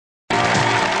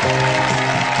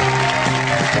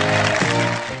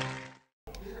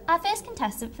Our first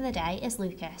contestant for the day is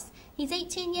Lucas. He's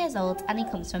 18 years old and he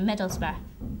comes from Middlesbrough.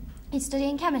 He's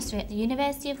studying chemistry at the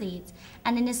University of Leeds,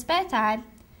 and in his spare time,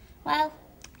 well,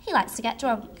 he likes to get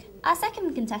drunk. Our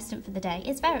second contestant for the day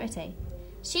is Verity.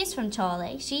 She's from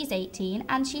Chorley, she's 18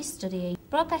 and she's studying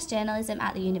broadcast journalism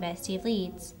at the University of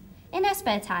Leeds. In her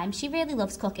spare time, she really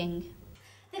loves cooking.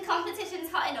 The competition's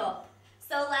hotting up,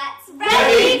 so let's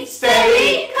ready,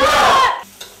 steady, cook!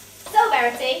 So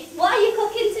Verity, what are you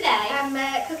cooking today? I'm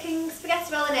cooking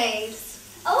spaghetti bolognese.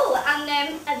 Oh, and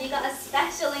have you got a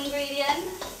special ingredient?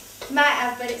 Might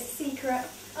have, but it's a secret.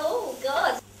 Oh,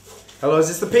 good. Hello, is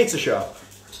this the pizza shop?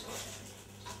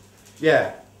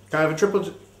 Yeah. Can I have a triple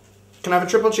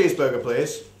cheeseburger,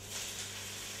 please?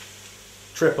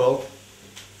 Triple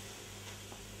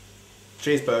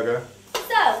cheeseburger.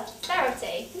 So,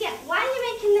 Verity, yeah, why are you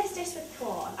making this dish with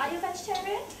corn? Are you a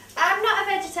vegetarian? I'm not a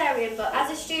vegetarian, but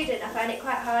as a student I find it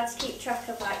quite hard to keep track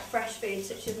of like fresh foods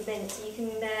such as mince. So you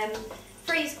can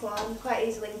freeze corn quite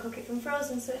easily and cook it from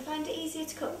frozen, so I find it easier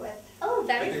to cook with. Oh,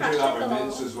 very practical. You can do that with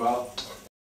mince as well.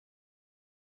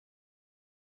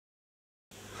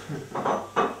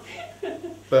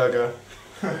 Burger.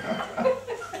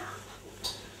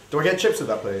 Do I get chips with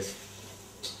that, please?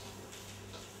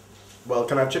 Well,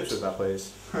 can I have chips with that,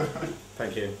 please?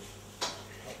 Thank you.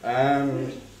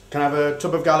 Can I have a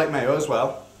tub of garlic mayo as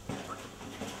well?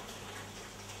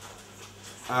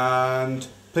 And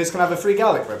please, can I have a free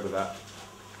garlic bread with that?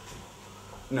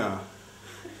 No.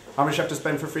 How much do I have to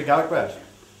spend for free garlic bread?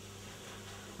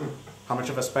 How much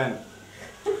have I spent?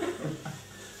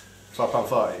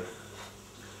 £4.40.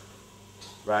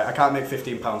 Right, I can't make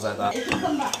 £15 like that. If you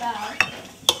come back down.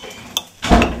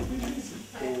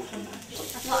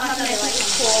 What I like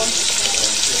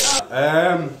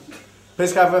corn.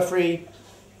 Please can I have a free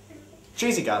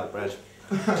cheesy garlic bread?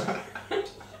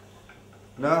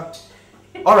 No?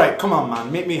 Alright, come on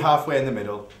man, meet me halfway in the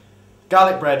middle.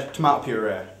 Garlic bread, tomato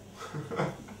puree.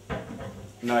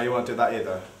 No, you won't do that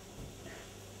either.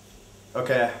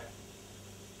 Okay.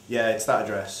 Yeah, it's that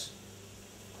address.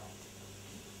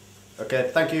 Okay,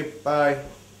 thank you, bye.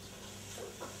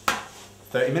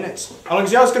 30 minutes. How long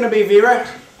is yours going to be, Vera?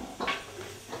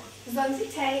 As long as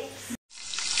it takes.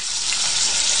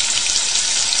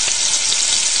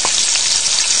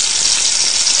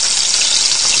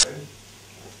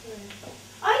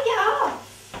 Oh, get off!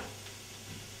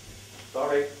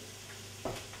 Sorry.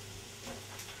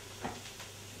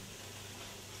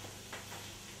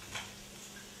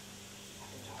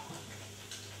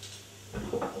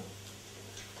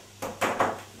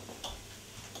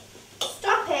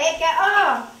 Stop it, get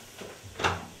off!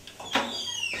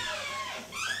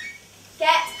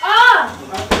 Get off!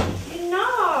 You're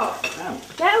not!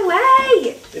 Get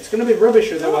away! It's going to be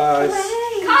rubbish otherwise.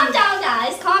 Away. Calm down,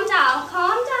 guys. Calm down.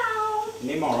 Calm down.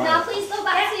 Name alright. Now, please go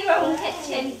back to your own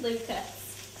kitchen, Lucas.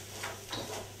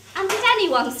 And did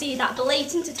anyone see that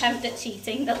blatant attempt at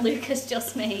cheating that Lucas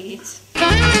just made?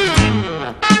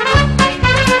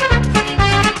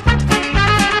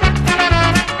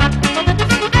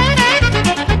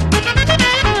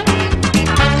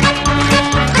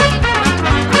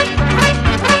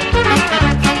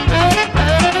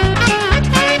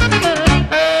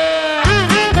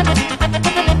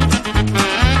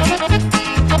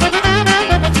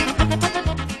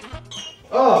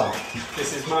 Oh,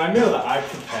 this is my meal that I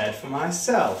prepared for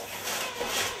myself.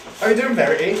 How are you doing,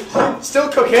 Verity? Still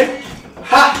cooking?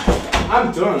 Ha!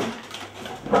 I'm done.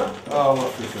 Oh,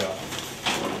 what have we got?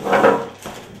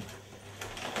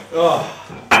 Oh,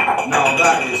 now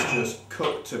that is just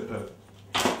cooked to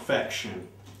perfection.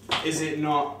 Is it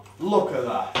not? Look at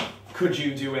that. Could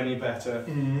you do any better?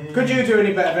 Could you do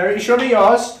any better, Verity? Show me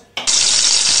yours.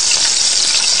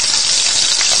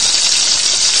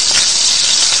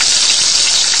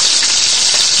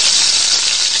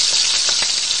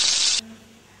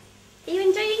 Are you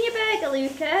enjoying your burger,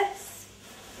 Lucas?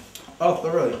 Oh,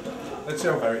 thoroughly. Let's see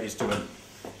how Verity's doing.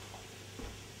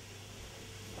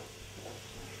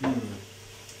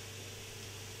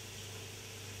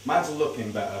 Mine's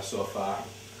looking better so far.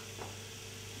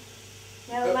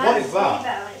 Yeah, What mine's is that? way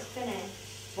better when it's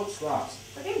finished. What's that?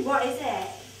 Okay, what is it?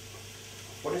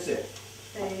 What is it?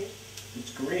 Food.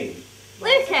 It's green.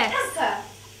 Lucas! Pepper.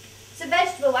 It's a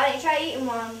vegetable, why don't you try eating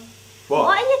one?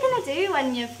 What are you going to do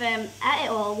when you've ate it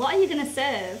all? What are you going to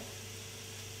serve?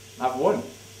 I've won.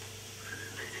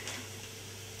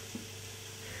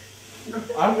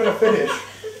 I'm gonna finish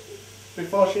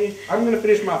before she. I'm gonna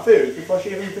finish my food before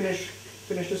she even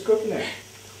finishes cooking it.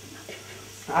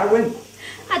 I win.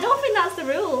 I don't think that's the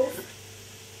rules.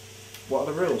 What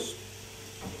are the rules?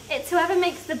 It's whoever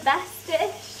makes the best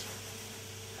dish.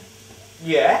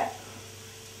 Yeah.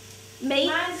 make.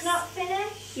 Mine's not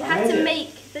finished. You had to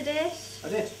make the dish. I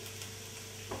did.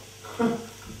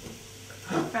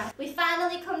 Right. We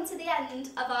finally come to the end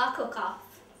of our cook-off.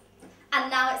 And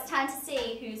now it's time to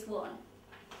see who's won.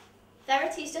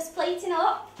 Verity's just plating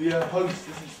up. The host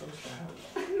isn't supposed to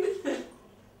help.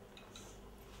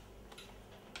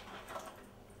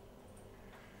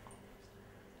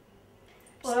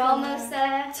 We're almost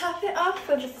there. Top it off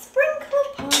with a sprinkle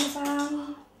of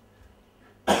parmesan.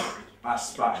 I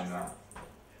spat in that.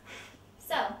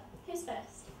 So, who's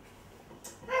first?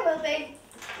 I will be.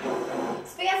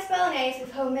 Spaghetti bolognese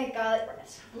with homemade garlic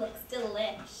bread. Looks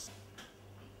delish.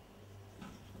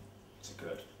 It's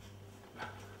good.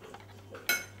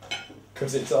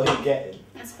 Because it's all you're getting.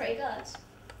 That's pretty good.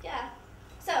 Yeah.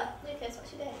 So, Lucas,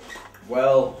 what's your day?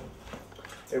 Well,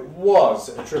 it was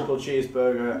a triple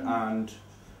cheeseburger and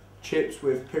chips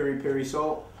with piri-piri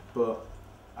salt, but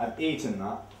I've eaten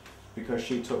that because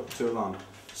she took too long.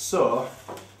 So,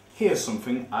 here's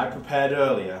something I prepared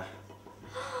earlier.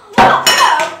 What?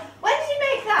 No! When did you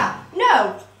make that?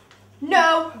 No.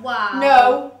 No. Wow.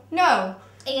 No. No. Are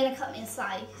you going to cut me a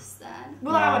slice then?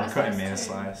 Well, No, I want I'm a cutting slice me a too.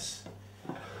 slice.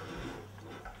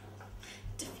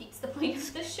 Defeats the point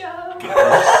of the show.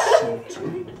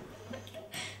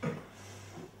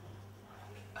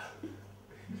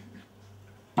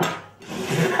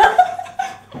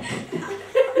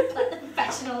 Let the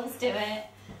professionals do it.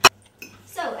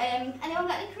 So, anyone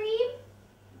got any cream?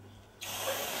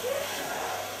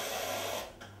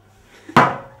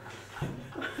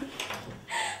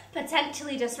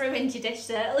 Potentially just ruined your dish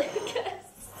there, Lucas.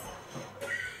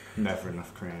 Never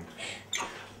enough cream.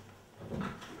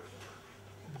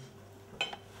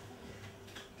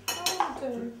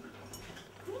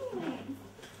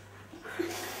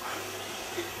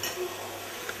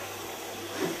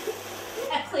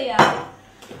 A Cleo.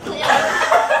 Cleo.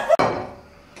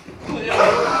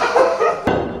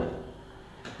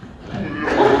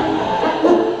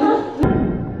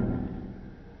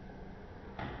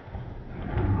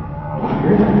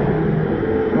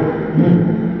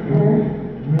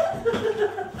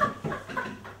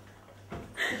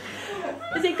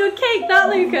 Is it good cake, that,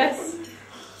 Lucas?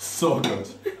 So good.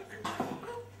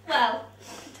 Well,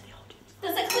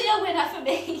 there's a clear winner for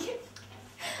me.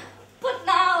 But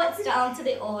now it's down to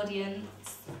the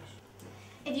audience.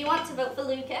 If you want to vote for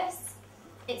Lucas,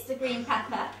 it's the green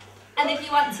pepper. And if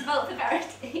you want to vote for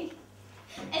Verity,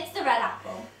 it's the red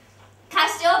apple.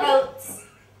 Cast your votes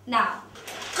now.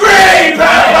 Green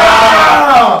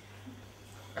pepper!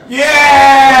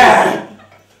 Yeah!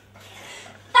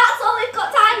 That's all we've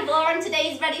got time for on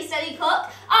today's Ready Steady Cook.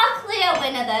 Our clear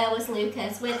winner there was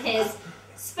Lucas with his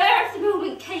spur of the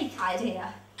moment cake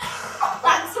idea.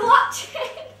 Thanks for watching.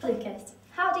 Lucas,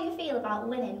 how do you feel about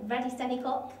winning Ready Steady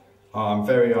Cook? Oh, I'm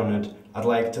very honoured. I'd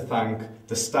like to thank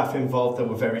the staff involved that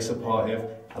were very supportive.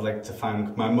 I'd like to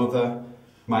thank my mother,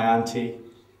 my auntie,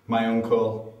 my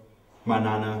uncle, my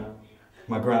nana,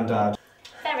 my granddad.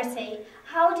 Verity,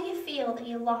 how do you feel that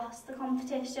you lost the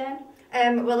competition?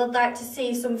 Well, I'd like to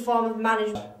see some form of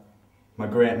management. My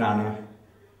great nana,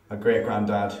 my great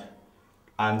granddad,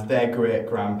 and their great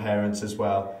grandparents as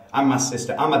well. And my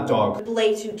sister, and my dog.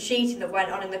 Blatant cheating that went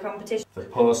on in the competition. The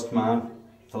postman,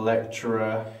 the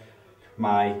lecturer,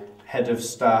 my head of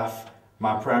staff,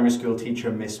 my primary school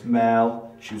teacher, Miss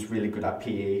Mel. She was really good at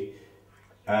PE.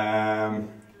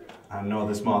 I know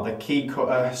there's more. The key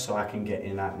cutter, so I can get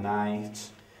in at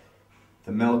night.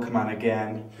 The milkman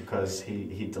again, because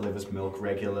he delivers milk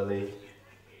regularly.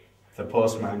 The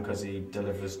postman, because he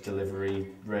delivers delivery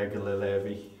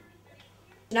regularly.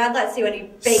 Now I'd like to see when you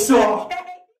bake So